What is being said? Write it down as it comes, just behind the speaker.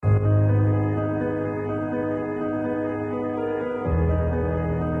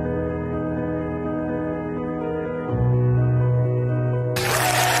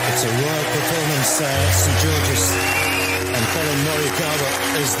against St George's, and Colin Morikawa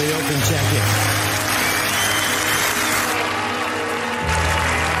is the Open champion.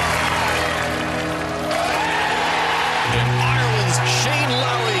 Ireland's Shane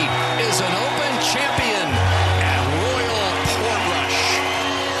Lowry is an Open champion at Royal Portrush.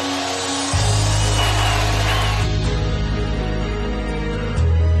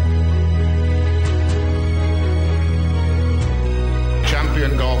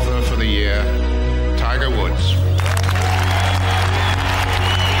 Champion golfer for the year, Tiger Woods.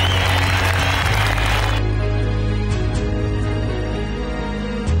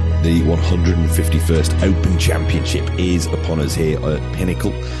 The 151st Open Championship is upon us here at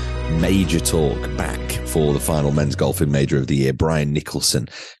Pinnacle. Major talk back for the final men's golfing major of the year. Brian Nicholson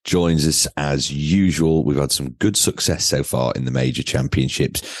joins us as usual. We've had some good success so far in the major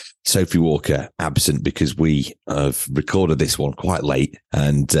championships. Sophie Walker absent because we have recorded this one quite late,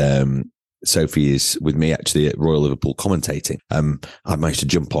 and Sophie is with me actually at Royal Liverpool commentating. I managed to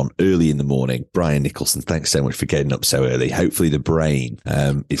jump on early in the morning. Brian Nicholson, thanks so much for getting up so early. Hopefully the brain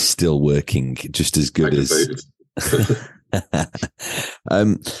is still working just as good as...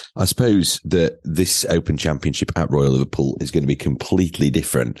 I suppose that this Open Championship at Royal Liverpool is going to be completely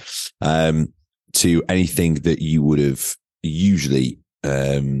different to anything that you would have usually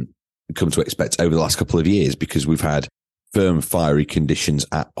come to expect over the last couple of years, because we've had firm, fiery conditions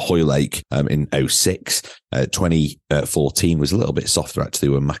at Hoylake in 2006. 2014 was a little bit softer, actually,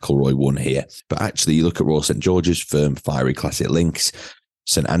 when McIlroy won here. But actually, you look at Royal St George's, firm, fiery, classic links.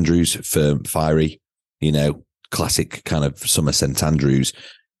 St Andrews, firm, fiery, classic kind of summer St Andrews.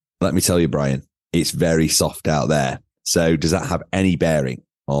 Let me tell you, Brian, it's very soft out there. So does that have any bearing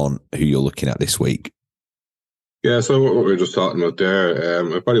on who you're looking at this week? Yeah, so what we were just talking about there,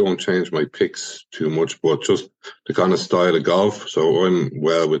 I probably won't change my picks too much, but just the kind of style of golf. So I'm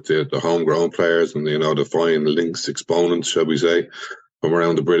well with the homegrown players and, the fine links exponents, shall we say, from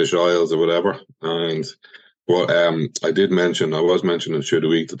around the British Isles or whatever. And what I was mentioning through the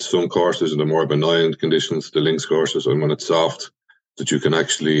week that some courses are the more benign conditions, the links courses, and when it's soft, that you can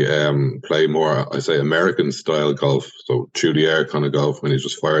actually play more, I say, American style golf. So through the air kind of golf, when you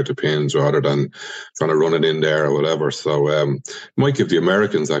just fire to pins rather than trying to run it in there or whatever. So it might give the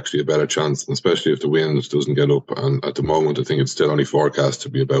Americans actually a better chance, especially if the wind doesn't get up. And at the moment, I think it's still only forecast to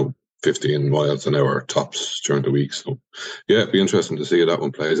be about 15 miles an hour tops during the week. So yeah, it'd be interesting to see how that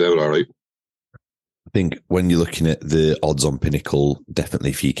one plays out. All right. I think when you're looking at the odds on Pinnacle,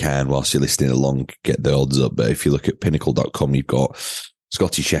 definitely if you can, whilst you're listening along, get the odds up. But if you look at pinnacle.com, you've got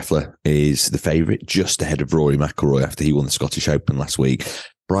Scotty Scheffler is the favourite, just ahead of Rory McIlroy after he won the Scottish Open last week.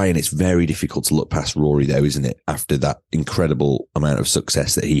 Brian, it's very difficult to look past Rory, though, isn't it? After that incredible amount of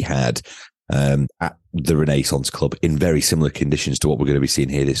success that he had at the Renaissance Club in very similar conditions to what we're going to be seeing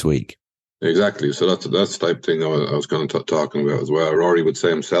here this week. Exactly. So that's the type of thing I was kind of talking about as well. Rory would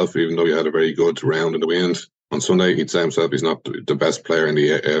say himself, even though he had a very good round in the wind on Sunday, he'd say himself he's not the best player in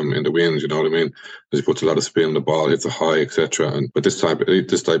the wind. You know what I mean? Because he puts a lot of spin on the ball, hits a high, etc. But this type of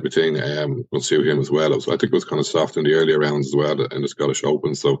thing will suit him as well. So I think it was kind of soft in the earlier rounds as well in the Scottish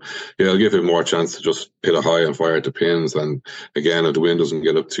Open. So yeah, I'll give him more chance to just hit a high and fire at the pins. And again, if the wind doesn't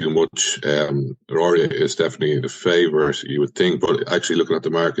get up too much, Rory is definitely the favourite, you would think. But actually, looking at the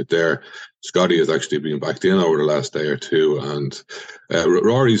market there, Scotty has actually been backed in over the last day or two, and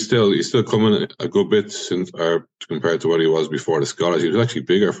Rory's still coming a good bit compared to what he was before the Scottish. He was actually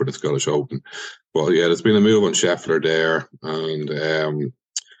bigger for the Scottish Open, but yeah, there's been a move on Scheffler there, and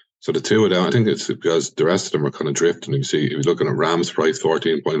so the two of them, I think it's because the rest of them are kind of drifting. You see, if you're looking at Ram's price,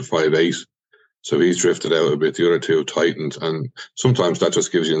 14.58. So he's drifted out a bit. The other two have tightened. And sometimes that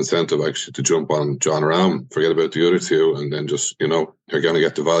just gives you incentive actually to jump on Jon Rahm, forget about the other two, and then just, you're going to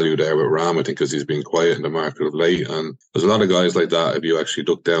get the value there with Rahm, I think, because he's been quiet in the market of late. And there's a lot of guys like that. If you actually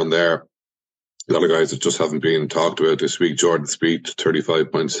look down there, a lot of guys that just haven't been talked about this week. Jordan Spieth,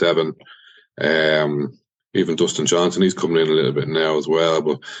 35.7. Even Dustin Johnson, he's coming in a little bit now as well.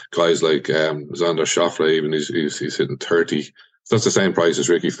 But guys like Xander Schauffele, even he's hitting 30. So that's the same price as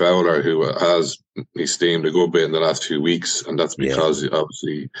Ricky Fowler, who he's steamed a good bit in the last few weeks, and that's because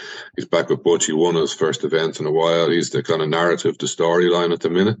obviously he's back with Butch. He won his first event in a while. He's the kind of narrative, the storyline at the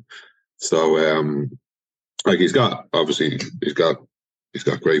minute. So, he's got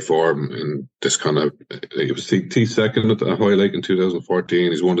great form in this kind of. He was T2 at the Hoylake in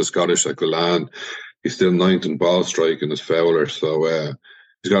 2014. He's won the Scottish at Glen. He's still 9th in ball striking as Fowler. So.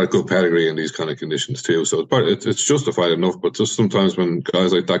 He's got a good pedigree in these kind of conditions too, so it's justified enough. But just sometimes when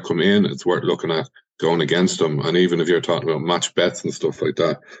guys like that come in, it's worth looking at going against them. And even if you're talking about match bets and stuff like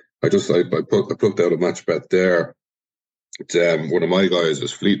that, I plucked out a match bet there One of my guys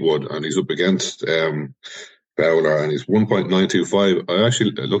is Fleetwood, and he's up against Fowler, and he's 1.925. I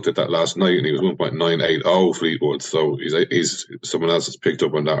actually looked at that last night, and he was 1.980 Fleetwood. So he's someone else has picked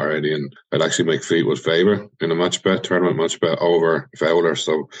up on that already, and I'd actually make Fleetwood favour in a tournament match bet over Fowler.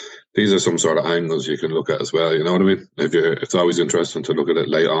 So these are some sort of angles you can look at as well. You know what I mean? It's always interesting to look at it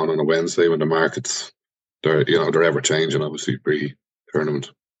late on a Wednesday when the markets they're ever changing, obviously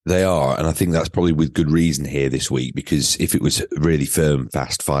pre-tournament. They are, and I think that's probably with good reason here this week, because if it was really firm,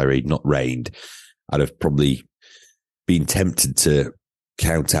 fast, fiery, not rained, I'd have probably been tempted to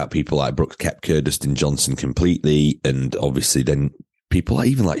count out people like Brooks Koepka, Dustin Johnson completely, and obviously then people like,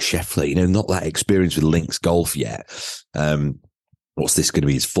 even like Scheffler, not that experienced with links golf yet. What's this going to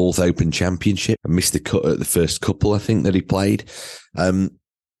be, his fourth Open Championship? I missed the cut at the first couple, I think, that he played.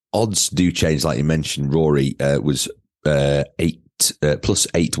 Odds do change, like you mentioned. Rory was plus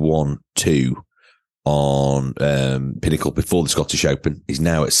 812 on Pinnacle before the Scottish Open. He's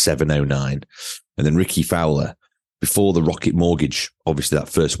now at 709. And then Ricky Fowler, before the Rocket Mortgage, obviously that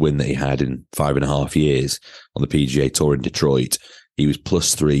first win that he had in 5.5 years on the PGA Tour in Detroit, he was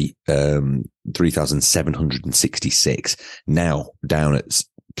plus 3,766. Now down at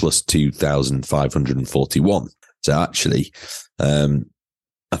plus 2,541. So actually,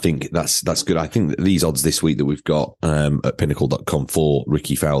 I think that's good. I think that these odds this week that we've got at pinnacle.com for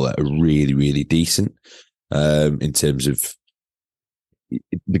Ricky Fowler are really, really decent in terms of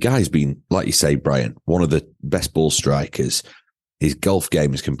the guy's been, like you say, Brian, one of the best ball strikers. His golf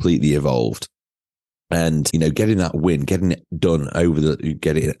game has completely evolved. And, getting that win, getting it done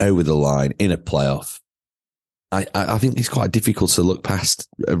getting it over the line in a playoff, I think it's quite difficult to look past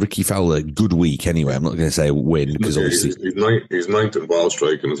Ricky Fowler. Good week anyway. I'm not going to say a win because obviously he's ninth in ball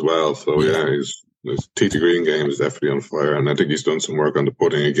striking as well. So his tee to green game is definitely on fire, and I think he's done some work on the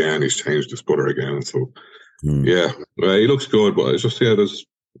putting again. He's changed his putter again. So he looks good, but it's just there's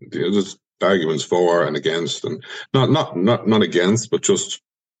arguments for and against, and not against, but just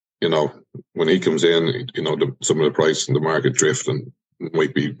when he comes in, some of the price in the market drift and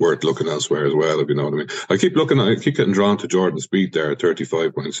might be worth looking elsewhere as well, if you know what I mean. I keep getting drawn to Jordan Spieth there at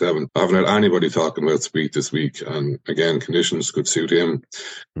 35.7. I haven't had anybody talking about Spieth this week, and again, conditions could suit him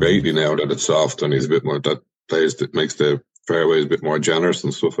greatly now that it's soft and he's a bit more, that makes the fairways a bit more generous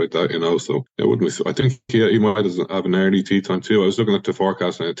and stuff like that, so it wouldn't be, I think he might have an early tee time too. I was looking at the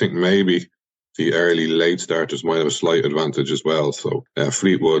forecast and I think maybe the early late starters might have a slight advantage as well. So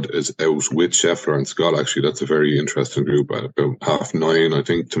Fleetwood is out with Scheffler and Scott. Actually, that's a very interesting group at about 9:30, I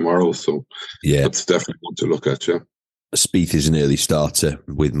think, tomorrow. So that's definitely one to look at. Spieth is an early starter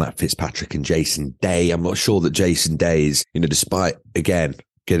with Matt Fitzpatrick and Jason Day. I'm not sure that Jason Day is, despite again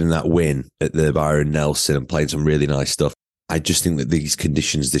getting that win at the Byron Nelson and playing some really nice stuff, I just think that these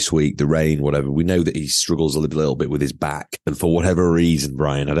conditions this week, the rain, whatever, we know that he struggles a little bit with his back. And for whatever reason,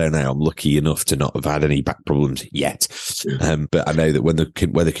 Brian, I don't know, I'm lucky enough to not have had any back problems yet. But I know that when the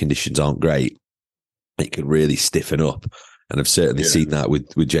weather conditions aren't great, it can really stiffen up. And I've certainly seen that with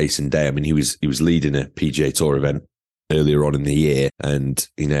Jason Day. I mean, he was leading a PGA Tour event earlier on in the year. And,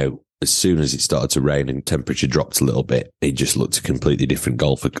 as soon as it started to rain and temperature dropped a little bit, he just looked a completely different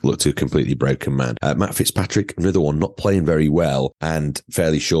golfer, looked a completely broken man. Matt Fitzpatrick, another one, not playing very well and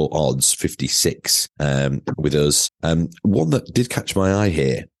fairly short odds, 56 with us. One that did catch my eye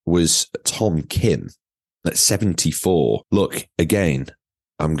here was Tom Kim at 74. Look, again,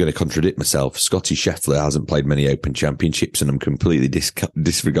 I'm going to contradict myself. Scotty Scheffler hasn't played many Open Championships and I'm completely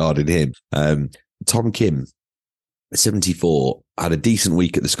disregarding him. Tom Kim, 74, had a decent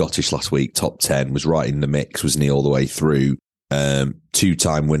week at the Scottish last week, top 10, was right in the mix, wasn't he, all the way through.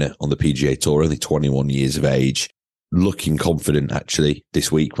 Two-time winner on the PGA Tour, only 21 years of age. Looking confident, actually,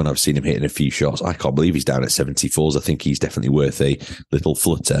 this week when I've seen him hitting a few shots. I can't believe he's down at 74s. I think he's definitely worth a little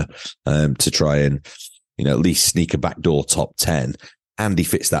flutter to try and, at least sneak a backdoor top 10. And he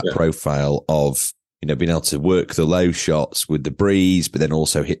fits that profile of, being able to work the low shots with the breeze, but then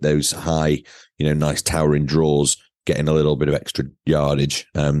also hit those high, nice towering draws, getting a little bit of extra yardage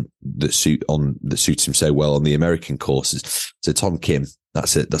that suits him so well on the American courses. So Tom Kim,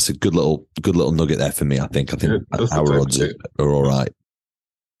 that's a good little nugget there for me. I think our odds are all right.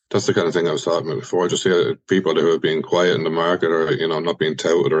 That's the kind of thing I was talking about before. Just people who have been quiet in the market or not being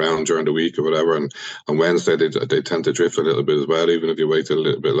touted around during the week or whatever. And on Wednesday they tend to drift a little bit as well, even if you wait till a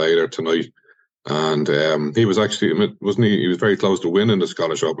little bit later tonight. And he was actually, wasn't he? He was very close to winning the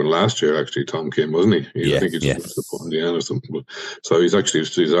Scottish Open last year, actually, Tom Kim, wasn't he? I think he just missed the putt in the end or something. But, so he's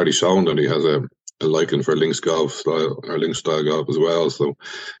already shown that he has a liking for links golf style or links style golf as well. So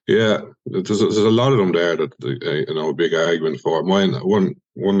there's a lot of them there that a big argument for.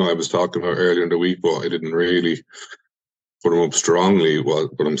 One I was talking about earlier in the week, but I didn't really put him up strongly. What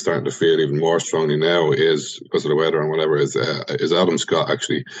I'm starting to feel even more strongly now is, because of the weather and whatever, is Adam Scott,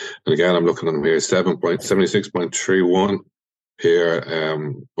 actually. And again, I'm looking at him here, 76.31 here.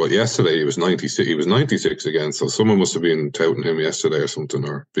 But yesterday he was 96. He was 96 again. So someone must have been touting him yesterday or something,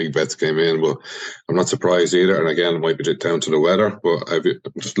 or big bets came in. But I'm not surprised either. And again, it might be down to the weather. But I'm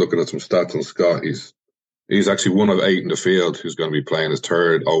just looking at some stats on Scott. He's actually 1 of 8 in the field who's going to be playing his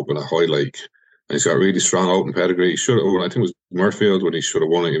third Open at Hoylake. And he's got really strong Open pedigree. He should have, I think it was Murfield when he should have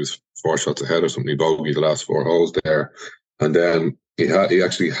won it. He was 4 shots ahead or something. He bogeyed the last 4 holes there. And then he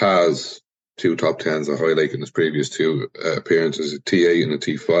actually has 2 top 10s at Hoylake in his previous 2 appearances, a T8 and a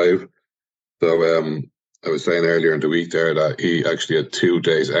T5. So I was saying earlier in the week there that he actually had 2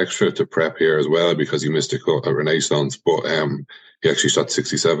 days extra to prep here as well, because he missed a cut at Renaissance. But he actually shot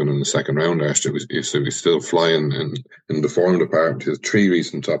 67 in the second round there. So he's still flying in the form department. He has 3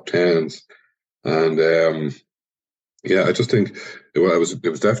 recent top 10s. And yeah, I just think it was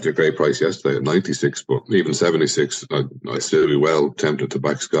definitely a great price yesterday at 96, but even 76, I'd still be well tempted to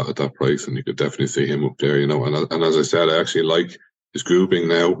back Scott at that price, and you could definitely see him up there, And as I said, I actually like his grouping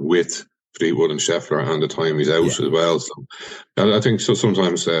now with Fleetwood and Scheffler, and the time he's out as well. So I think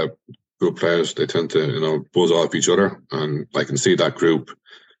sometimes good players, they tend to buzz off each other, and I can see that group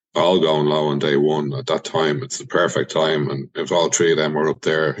all going low on day one. At that time, it's the perfect time, and if all 3 of them were up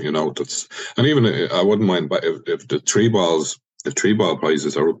there, and even I wouldn't mind if the 3 balls. If 3 ball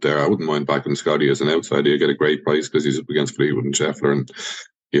prices are up there, I wouldn't mind backing Scotty as an outsider. You get a great price because he's up against Fleetwood and Scheffler, and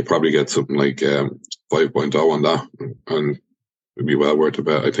you probably get something like 5.0 on that, and it'd be well worth a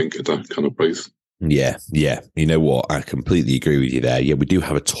bet, I think, at that kind of price. Yeah. You know what? I completely agree with you there. Yeah, we do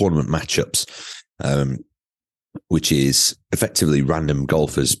have a tournament matchups, which is effectively random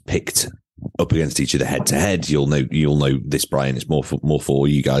golfers picked up against each other head to head. You'll know this, Brian. It's more for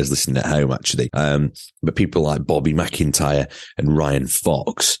you guys listening at home, actually. But people like Bobby McIntyre and Ryan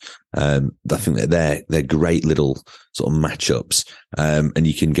Fox, I think that they're great little sort of matchups. And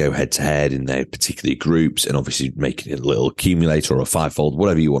you can go head to head in their particular groups, and obviously making it a little accumulator or a 5-fold,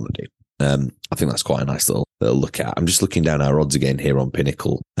 whatever you want to do. I think that's quite a nice little look at. I'm just looking down our odds again here on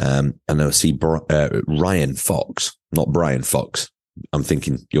Pinnacle, and I see Ryan Fox, not Brian Fox. I'm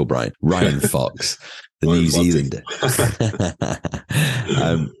thinking you're Brian. Ryan Fox, the New Zealander,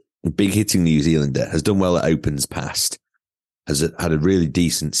 big hitting New Zealander, has done well at Opens past. Has had a really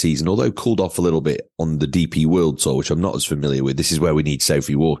decent season, although cooled off a little bit on the DP World Tour, which I'm not as familiar with. This is where we need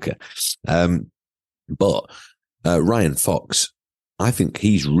Sophie Walker. But Ryan Fox, I think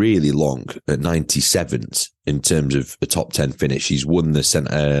he's really long at 97s in terms of a top 10 finish. He's won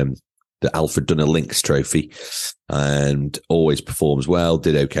the Alfred Dunner Links Trophy and always performs well.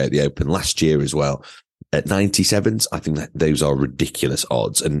 Did okay at the Open last year as well. At 97s, I think that those are ridiculous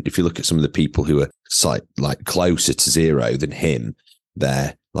odds. And if you look at some of the people who are like closer to 0 than him,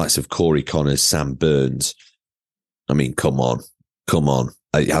 they're likes of Corey Connors, Sam Burns. I mean, come on.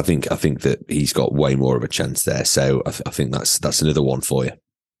 I think that he's got way more of a chance there. So I think that's another one for you.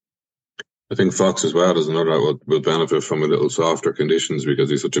 I think Fox as well is another that will benefit from a little softer conditions because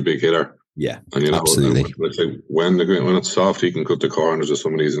he's such a big hitter. Yeah, and absolutely. And when it's soft, he can cut the corners of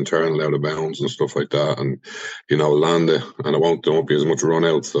some of these internal out of bounds and stuff like that, and land it, and there won't be as much run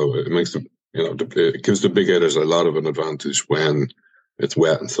out. So it makes it gives the big hitters a lot of an advantage when it's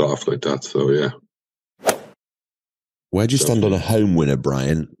wet and soft like that. So yeah. Where do you stand on a home winner,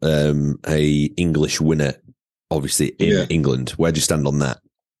 Brian? A English winner, obviously in England. Where do you stand on that?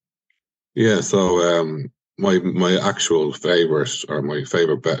 Yeah, so my actual favourite or my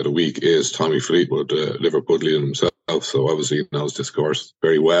favourite bet of the week is Tommy Fleetwood, Liverpudlian himself. So obviously he knows this course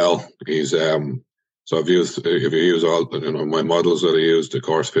very well. He's so if you use all my models that I use, the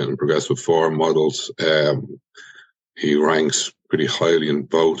course fit and progressive form models, he ranks pretty highly in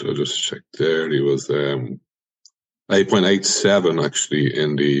both. I just checked there. He was 8.87 actually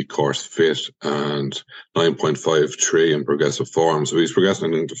in the course fit and 9.53 in progressive form. So he's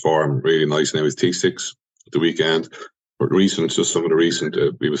progressing into form really nice now. He's T6 at the weekend. But he was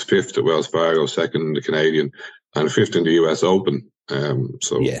 5th at Wells Fargo, 2nd in the Canadian, and 5th in the US Open.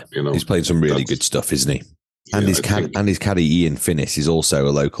 He's played some really good stuff, isn't he? And his caddy Ian Finnis is also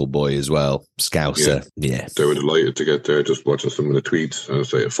a local boy as well, Scouser. Yeah. They were delighted to get there, just watching some of the tweets. And I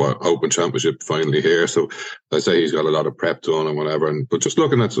say Open Championship finally here. So I say he's got a lot of prep done and whatever. But just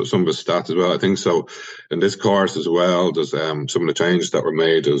looking at some of his stats as well, I think so in this course as well, there's some of the changes that were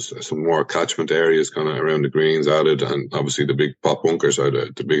made. There's some more catchment areas kind of around the greens added, and obviously the big pop bunkers are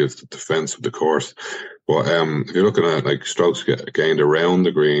the biggest defence of the course. But if you're looking at like strokes gained around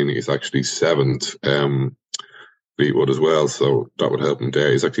the green, he's actually 7th. Fleetwood as well, so that would help him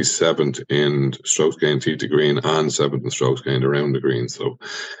there. He's actually 7th in strokes gained tee to green and 7th in strokes gained around the green. So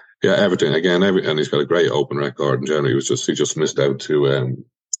yeah, everything again, and he's got a great open record in general. He just missed out to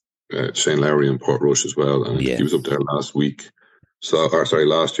Shane Lowry and Portrush as well, and he was up there last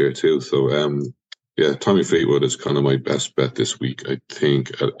year too. So yeah, Tommy Fleetwood is kind of my best bet this week. I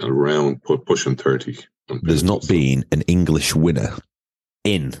think at around pushing 30. There's not been an English winner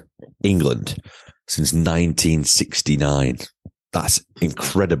in England since 1969. That's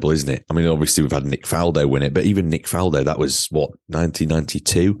incredible, isn't it? I mean, obviously we've had Nick Faldo win it, but even Nick Faldo, that was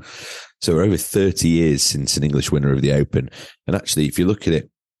 1992. So we're over 30 years since an English winner of the Open. And actually, if you look at it,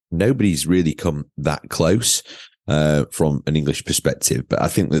 nobody's really come that close from an English perspective. But I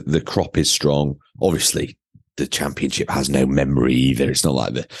think that the crop is strong. Obviously, the championship has no memory either. It's not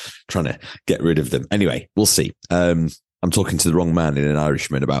like they're trying to get rid of them. Anyway, we'll see. I'm talking to the wrong man in an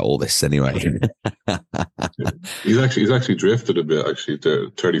Irishman about all this anyway. He's actually drifted a bit, actually,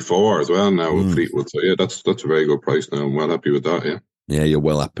 to 34 as well now with Fleetwood. So yeah, that's a very good price now. I'm well happy with that, yeah. Yeah, you're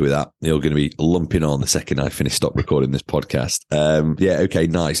well happy with that. You're going to be lumping on the second I stop recording this podcast. Yeah, okay,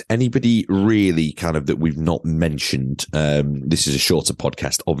 nice. Anybody really kind of that we've not mentioned? This is a shorter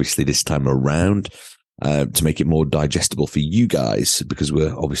podcast, obviously, this time around. To make it more digestible for you guys, because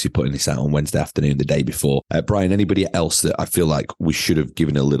we're obviously putting this out on Wednesday afternoon, the day before. Brian, anybody else that I feel like we should have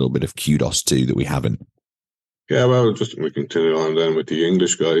given a little bit of kudos to that we haven't? Yeah, well, we continue on then with the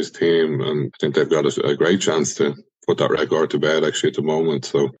English guys team, and I think they've got a great chance to put that record to bed actually at the moment.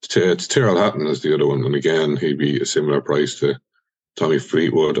 So it's Tyrrell Hatton as the other one, and again, he'd be a similar price to Tommy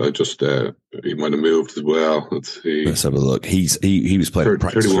Fleetwood. I just he might have moved as well. Let's have a look. He was playing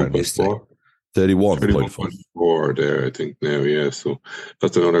practice round yesterday. 31.4 there, I think now, yeah. So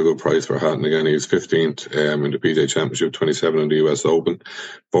that's another good price for Hatton. Again, he's 15th in the PGA Championship, 27 in the US Open,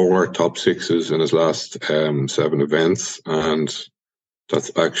 4 top sixes in his last 7 events, and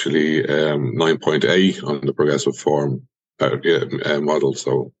that's actually 9.8 on the progressive form model.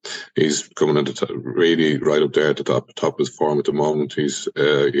 So he's coming into really right up there at the top of his form at the moment. He's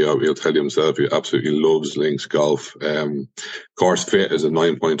he'll tell you himself he absolutely loves links golf. Course fit is a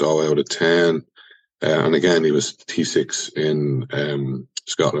 9.0 out of 10, and again he was T6 in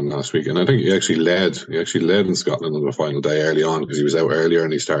Scotland last week, and I think he actually led in Scotland on the final day early on because he was out earlier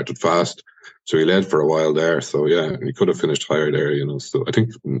and he started fast. So he led for a while there. So yeah, he could have finished higher there, So I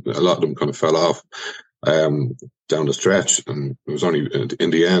think a lot of them kind of fell off down the stretch, and it was only in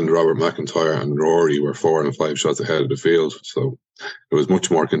the end Robert McIntyre and Rory were 4 and 5 shots ahead of the field. So it was much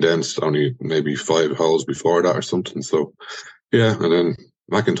more condensed, only maybe 5 holes before that or something. So yeah, and then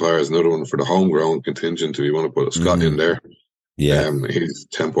McIntyre is another one for the homegrown contingent if you want to put a Scot in there. Yeah, he's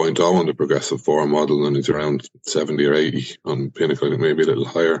 10.0 on the progressive form model, and he's around 70 or 80 on Pinnacle, maybe a little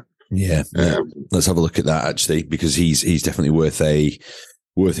higher. Yeah, let's have a look at that actually, because he's definitely worth a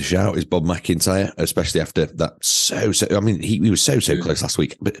shout. Is Bob McIntyre, especially after that. So I mean, he was so close last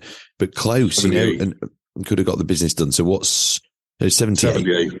week, but close, and could have got the business done. So what's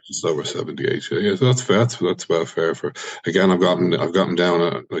 78, just over 78. Yeah, so that's fair. That's well fair for. Again, I've got him down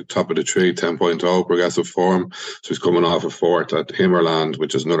at like top of the tree, 10.0 progressive form. So he's coming off a 4th at Himmerland,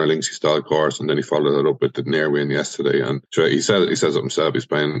 which is another Linksy style course, and then he followed it up with the near win yesterday. And he says it himself. He's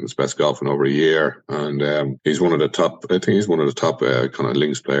playing his best golf in over a year, and he's one of the top. I think he's one of the top kind of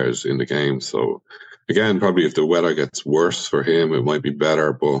links players in the game. So again, probably if the weather gets worse for him, it might be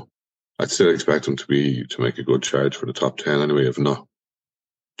better, but I'd still expect him to make a good charge for the top 10 anyway, if not.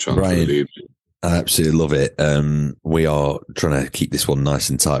 Brian, I absolutely love it. We are trying to keep this one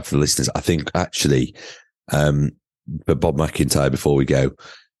nice and tight for the listeners. I think actually, for Bob McIntyre, before we go,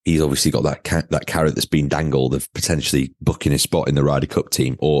 he's obviously got that carrot that's been dangled of potentially booking a spot in the Ryder Cup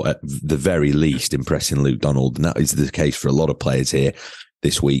team, or at the very least impressing Luke Donald. And that is the case for a lot of players here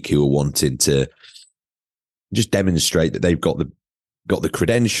this week who are wanting to just demonstrate that they've got the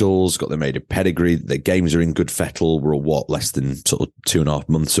credentials, got the maiden pedigree, their games are in good fettle. We're less than sort of 2.5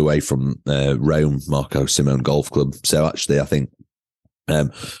 months away from Rome, Marco Simone Golf Club. So actually, I think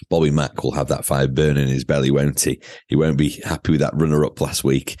Bobby Mack will have that fire burning in his belly, won't he? He won't be happy with that runner-up last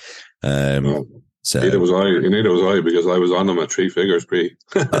week. No. So neither was I, because I was on him at 3 figures pre.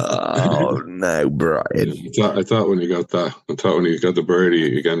 Oh no, Brian! I thought when you got the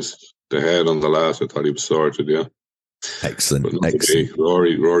birdie against the head on the last, I thought he was sorted. Yeah. Excellent.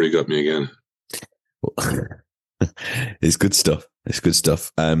 Rory got me again. It's good stuff.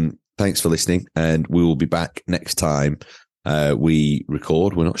 Thanks for listening, and we will be back next time we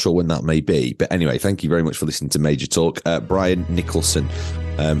record. We're not sure when that may be. But anyway, thank you very much for listening to Major Talk. Brian Nicholson,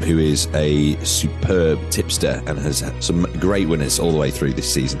 who is a superb tipster and has had some great winners all the way through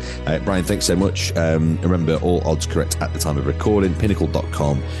this season. Brian, thanks so much. Remember, all odds correct at the time of recording.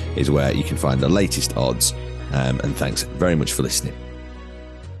 Pinnacle.com is where you can find the latest odds. And thanks very much for listening.